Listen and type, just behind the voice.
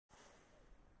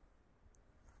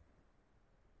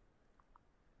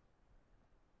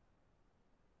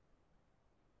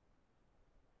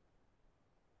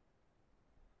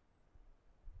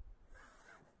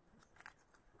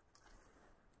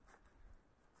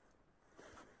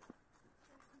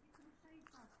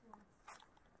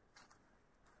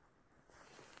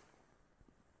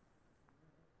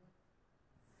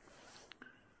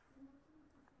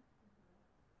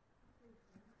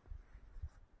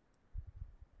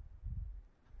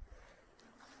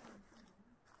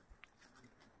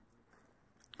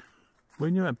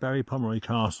When you're at Pomeroy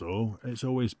Castle, it's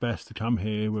always best to come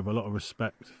here with a lot of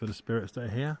respect for the spirits that are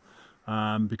here,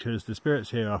 because the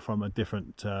spirits here are from a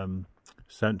different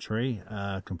century,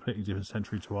 completely different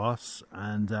century to us,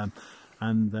 and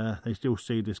they still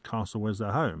see this castle as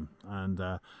their home, and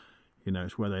you know,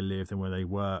 it's where they lived and where they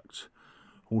worked,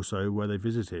 also where they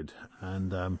visited,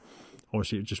 and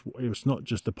obviously it's not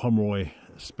just the Pomeroy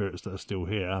spirits that are still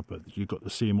here, but you've got the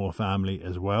Seymour family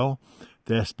as well.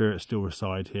 Their spirits still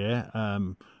reside here.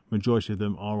 Majority of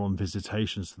them are on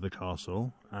visitations to the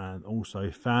castle, and also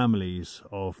families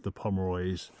of the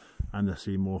Pomeroys and the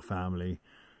Seymour family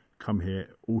come here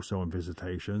also on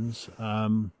visitations.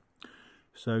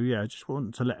 So yeah, I just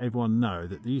want to let everyone know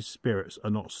that these spirits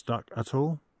are not stuck at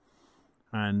all,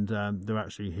 and they're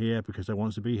actually here because they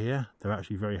want to be here. They're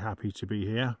actually very happy to be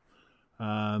here.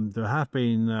 There have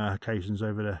been occasions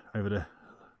over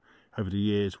the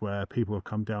years where people have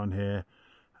come down here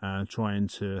trying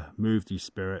to move these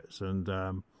spirits and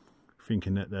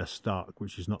thinking that they're stuck,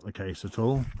 which is not the case at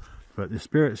all. But the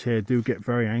spirits here do get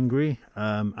very angry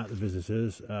at the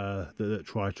visitors that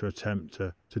try to attempt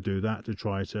to do that, to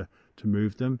try to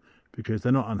move them, because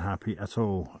they're not unhappy at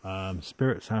all.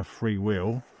 Spirits have free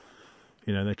will.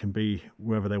 You know, they can be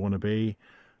wherever they want to be,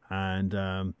 and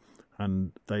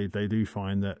they do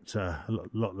find that a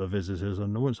lot of the visitors,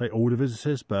 and I wouldn't say all the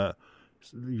visitors, but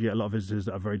you get a lot of visitors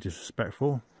that are very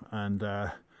disrespectful, and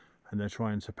they're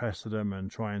trying to pester them and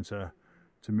trying to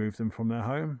move them from their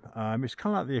home. It's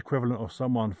kind of like the equivalent of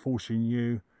someone forcing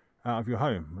you out of your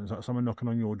home. It's like someone knocking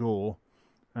on your door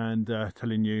and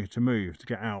telling you to move, to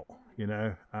get out. You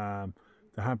know,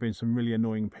 there have been some really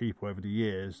annoying people over the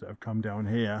years that have come down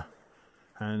here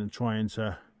and trying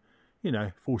to, you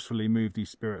know, forcefully move these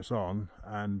spirits on,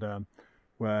 and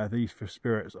where these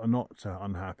spirits are not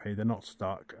unhappy, they're not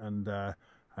stuck, and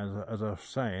as I was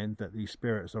saying, that these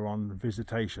spirits are on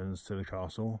visitations to the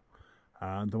castle,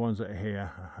 and the ones that are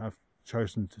here have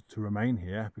chosen to remain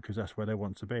here because that's where they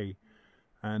want to be,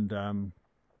 and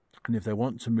if they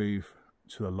want to move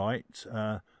to the light,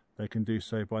 they can do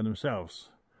so by themselves,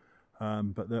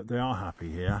 but they are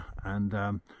happy here,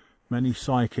 and many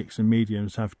psychics and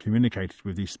mediums have communicated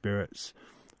with these spirits,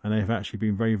 and they've actually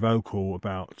been very vocal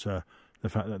about the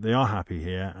fact that they are happy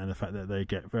here, and the fact that they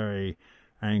get very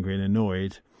angry and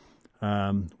annoyed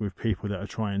with people that are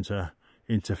trying to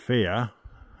interfere,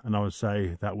 and I would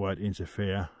say that word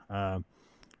interfere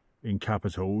in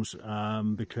capitals,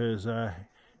 because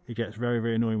it gets very,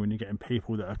 very annoying when you're getting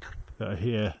people that are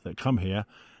here, that come here,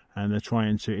 and they're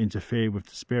trying to interfere with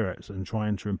the spirits and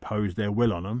trying to impose their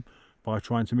will on them by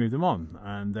trying to move them on,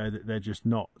 and they're just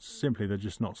not, simply they're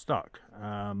just not stuck.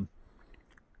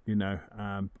 You know,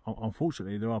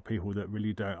 unfortunately there are people that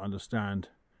really don't understand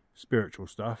spiritual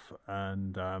stuff,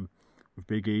 and with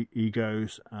big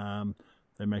egos,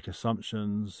 they make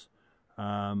assumptions,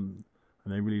 and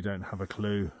they really don't have a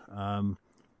clue on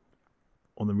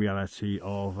the reality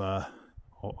of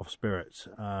spirits.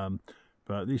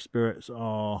 But these spirits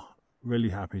are really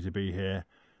happy to be here.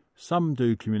 Some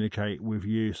do communicate with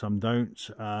you, some don't.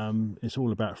 It's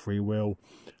all about free will,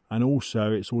 and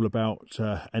also it's all about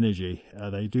energy.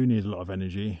 They do need a lot of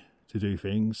energy to do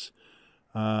things,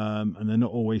 and they're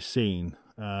not always seen.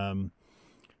 You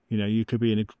know, you could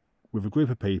be with a group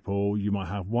of people, you might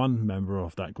have one member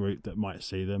of that group that might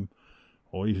see them,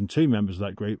 or even two members of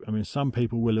that group. I mean, some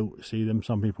people will see them,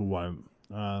 some people won't.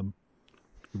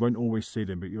 You won't always see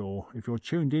them, but if you're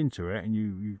tuned into it and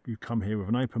you come here with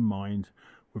an open mind,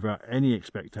 without any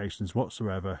expectations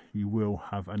whatsoever, you will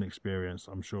have an experience,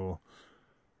 I'm sure.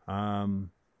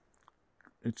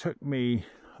 It took me,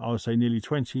 I would say, nearly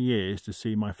 20 years to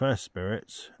see my first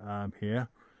spirits here,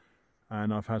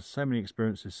 and I've had so many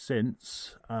experiences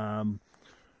since.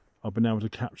 I've been able to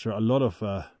capture a lot of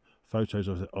photos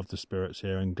of the spirits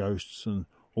here, and ghosts and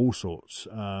all sorts,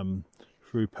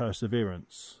 through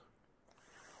perseverance.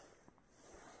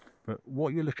 But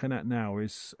what you're looking at now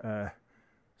is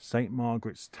St.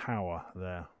 Margaret's Tower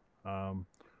there,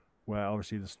 where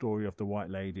obviously the story of the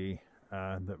White Lady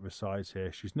that resides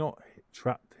here, she's not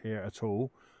trapped here at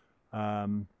all.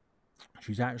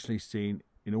 She's actually seen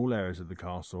in all areas of the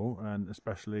castle, and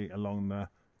especially along the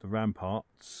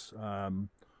ramparts.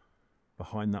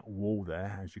 Behind that wall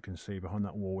there, as you can see, behind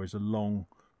that wall is a long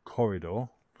corridor,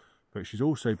 but she's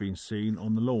also been seen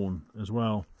on the lawn as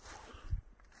well.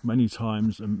 Many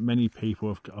times, and many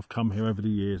people have come here over the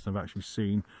years and have actually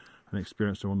seen and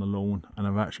experienced her on the lawn, and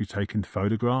have actually taken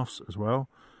photographs as well.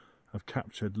 I've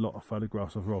captured a lot of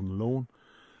photographs of her on the lawn.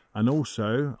 And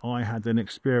also I had an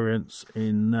experience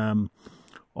in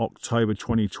October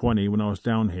 2020 when I was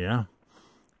down here,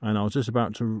 and I was just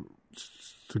about to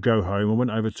go home. I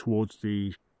went over towards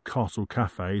the Castle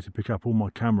Cafe to pick up all my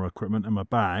camera equipment and my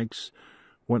bags.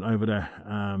 Went over there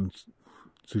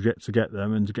to get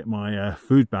them and to get my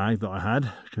food bag that I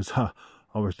had, because I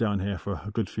was down here for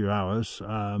a good few hours.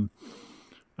 And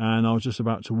I was just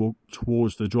about to walk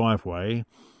towards the driveway,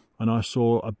 and I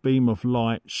saw a beam of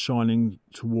light shining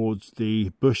towards the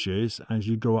bushes as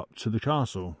you go up to the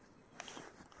castle.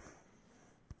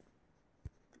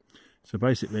 So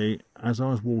basically, as I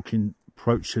was walking,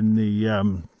 approaching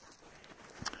the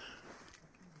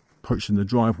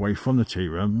driveway from the tea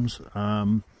rooms,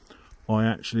 I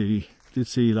actually did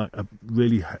see like a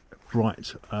really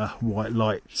bright white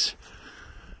light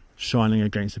shining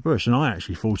against the bush, and I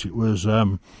actually thought it was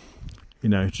you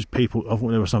know, just people. I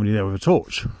thought there was somebody there with a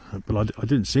torch, but I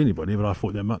didn't see anybody, but I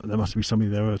thought there must be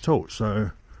somebody there with a torch.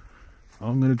 So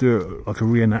I'm going to do like a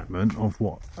reenactment of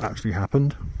what actually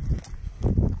happened.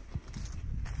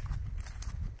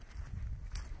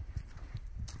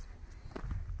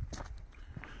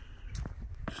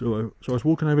 So I was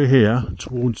walking over here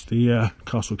towards the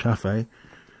Castle Cafe,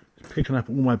 picking up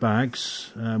all my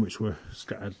bags, which were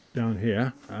scattered down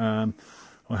here.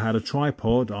 I had a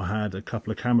tripod, I had a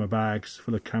couple of camera bags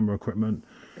full of camera equipment,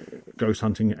 ghost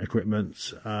hunting equipment.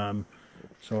 So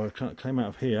I came out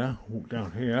of here, walked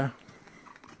down here,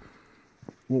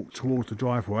 walked towards the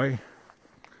driveway.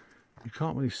 You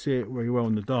can't really see it very well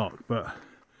in the dark, but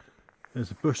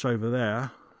there's a bush over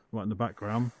there, right in the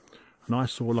background. And I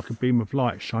saw like a beam of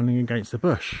light shining against the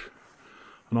bush,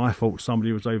 and I thought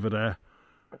somebody was over there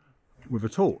with a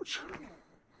torch.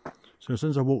 So as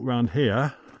soon as I walked around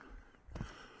here,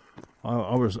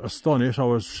 I was astonished. I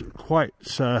was quite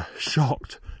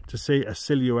shocked to see a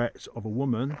silhouette of a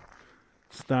woman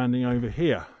standing over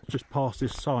here, just past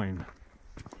this sign.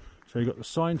 So you've got the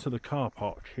sign to the car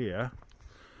park here,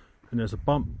 and there's a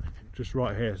bump just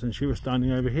right here, and she was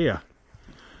standing over here.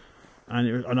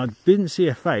 And I didn't see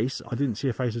a face. I didn't see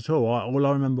a face at all. All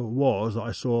I remember was that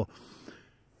I saw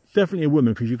definitely a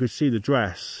woman, because you could see the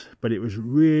dress, but it was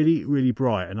really, really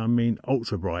bright, and I mean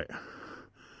ultra bright.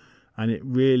 And it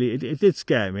really, it did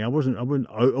scare me. I wasn't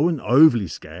overly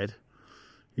scared.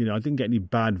 You know, I didn't get any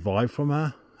bad vibe from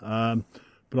her.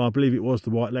 But I believe it was the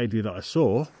white lady that I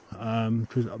saw,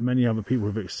 because many other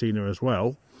people have seen her as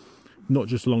well, not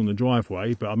just along the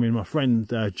driveway. But I mean, my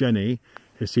friend Jenny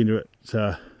has seen her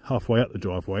at halfway up the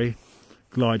driveway,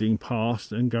 gliding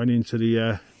past and going into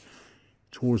the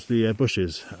towards the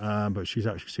bushes. But she's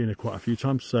actually seen her quite a few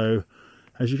times. So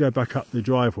as you go back up the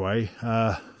driveway,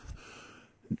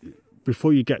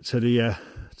 before you get to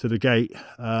the gate,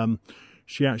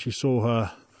 she actually saw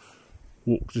her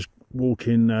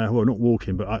walking, well, not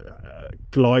walking, but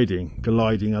gliding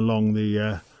along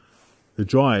the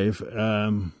drive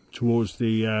towards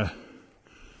the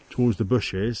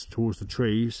bushes, towards the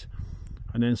trees,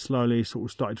 and then slowly sort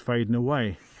of started fading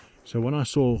away. So when I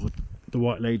saw the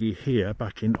white lady here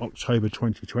back in October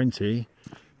 2020,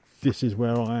 this is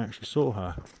where I actually saw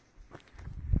her.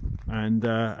 And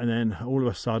then all of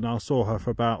a sudden I saw her for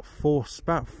about four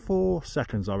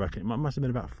seconds, I reckon. It must have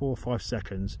been about 4 or 5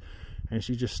 seconds, and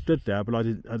she just stood there, but I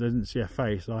didn't see her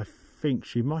face. I think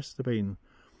she must have been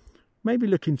maybe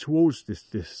looking towards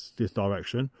this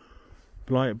direction,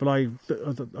 but I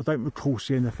don't recall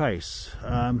seeing the face.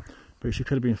 But she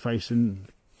could have been facing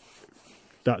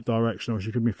that direction, or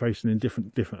she could be facing in a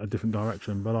different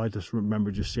direction. But I just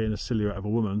remember just seeing a silhouette of a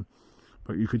woman.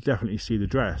 But you could definitely see the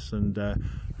dress, and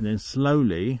then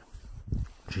slowly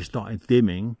she started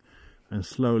dimming and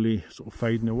slowly sort of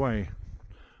fading away.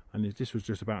 And this was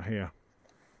just about here.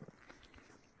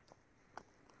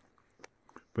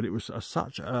 But it was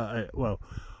such a well.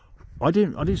 I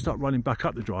didn't start running back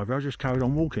up the driveway. I just carried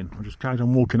on walking. I just carried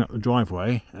on walking up the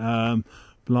driveway.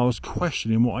 But I was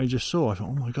questioning what I just saw. I thought,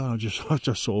 oh my God, I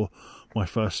just saw my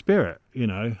first spirit, you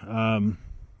know.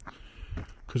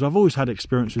 Because I've always had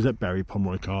experiences at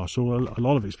Pomeroy Castle, a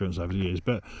lot of experience over the years,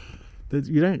 but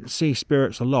you don't see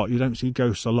spirits a lot, you don't see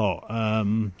ghosts a lot.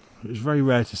 It's very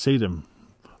rare to see them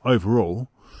overall,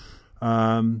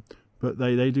 but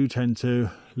they do tend to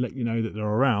let you know that they're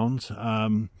around.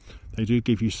 They do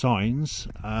give you signs.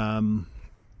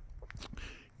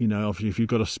 You know, obviously if you've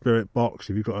got a spirit box,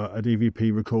 if you've got a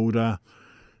DVP recorder,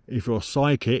 if you're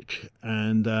psychic,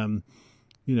 and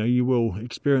you know, you will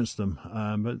experience them,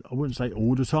 but I wouldn't say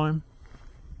all the time.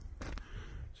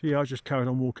 So yeah, I just carried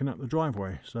on walking up the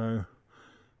driveway. So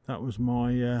that was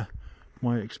my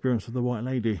my experience of the white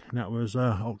lady, and that was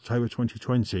October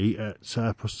 2020 at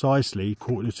precisely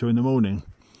 1:45 in the morning.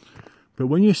 But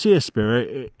when you see a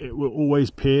spirit, it will always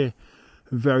appear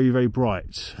very, very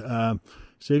bright. So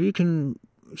if you can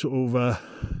sort of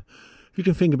you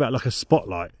can think about like a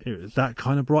spotlight. It was that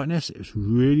kind of brightness. It was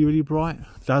really, really bright,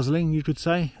 dazzling, you could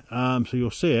say. So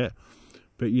you'll see it,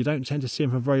 but you don't tend to see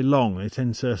them for very long. They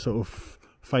tend to sort of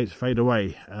fade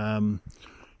away.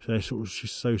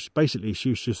 So basically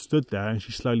she just stood there and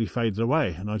she slowly faded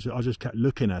away, and I just kept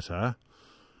looking at her,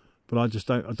 but I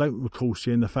don't recall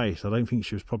seeing the face. I don't think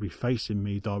she was probably facing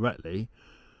me directly,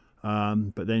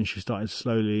 but then she started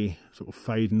slowly sort of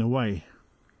fading away.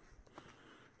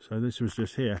 So this was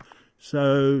just here.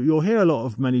 So you'll hear a lot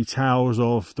of many tales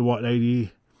of the White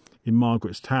Lady in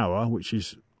Margaret's Tower, which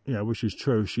is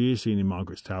true. She is seen in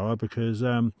Margaret's Tower because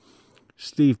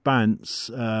Steve Bantz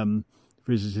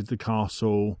visited the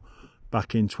castle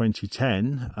back in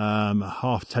 2010,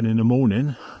 10:30 in the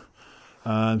morning.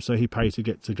 So he paid to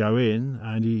get to go in,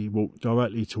 and he walked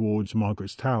directly towards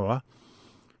Margaret's Tower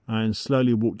and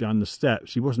slowly walked down the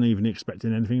steps. He wasn't even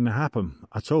expecting anything to happen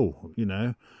at all, you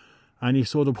know. And he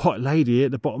saw the White Lady at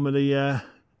the bottom of the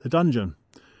dungeon,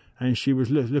 and she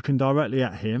was looking directly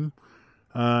at him.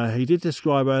 He did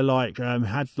describe her like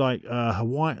had like a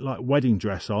white like wedding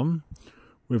dress on,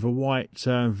 with a white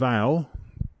veil,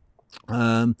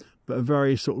 but a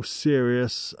very sort of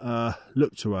serious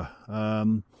look to her.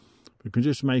 You can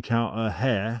just make out her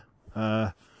hair,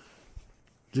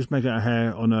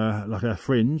 on a like a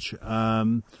fringe.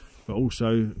 But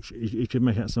also he could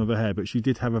make out some of her hair, but she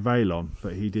did have a veil on.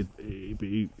 But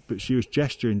she was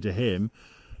gesturing to him,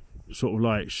 sort of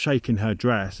like shaking her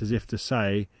dress as if to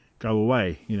say, "Go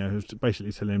away." You know,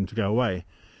 basically telling him to go away.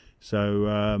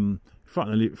 So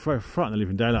frightened the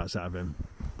living daylights out of him.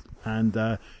 And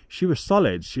she was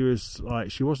solid. She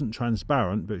wasn't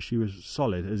transparent, but she was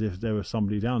solid, as if there was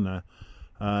somebody down there.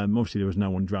 Obviously, there was no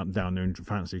one down there in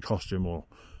fancy costume, or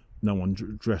no one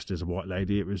dressed as a White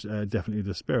Lady. It was definitely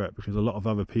the spirit, because a lot of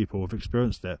other people have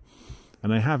experienced it,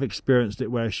 and they have experienced it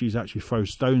where she's actually thrown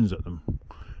stones at them,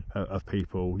 of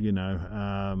people, you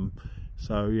know.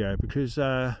 So yeah, because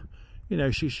you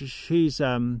know, she is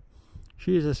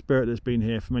a spirit that's been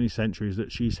here for many centuries.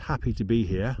 That she's happy to be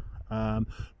here,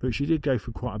 but she did go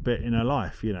through quite a bit in her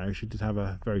life. You know, she did have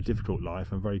a very difficult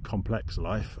life and very complex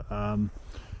life, with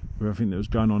everything that was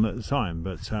going on at the time.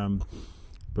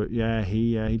 But yeah,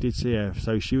 he did see her.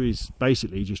 So she was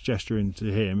basically just gesturing to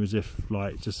him as if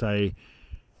like to say,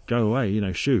 "Go away," you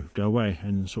know, "Shoo, go away,"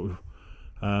 and sort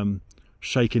of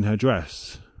shaking her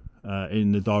dress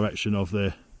in the direction of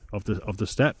the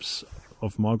steps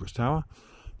of Margaret's Tower.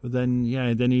 But then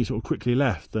yeah, then he sort of quickly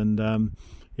left, and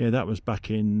yeah, that was back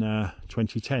in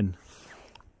 2010.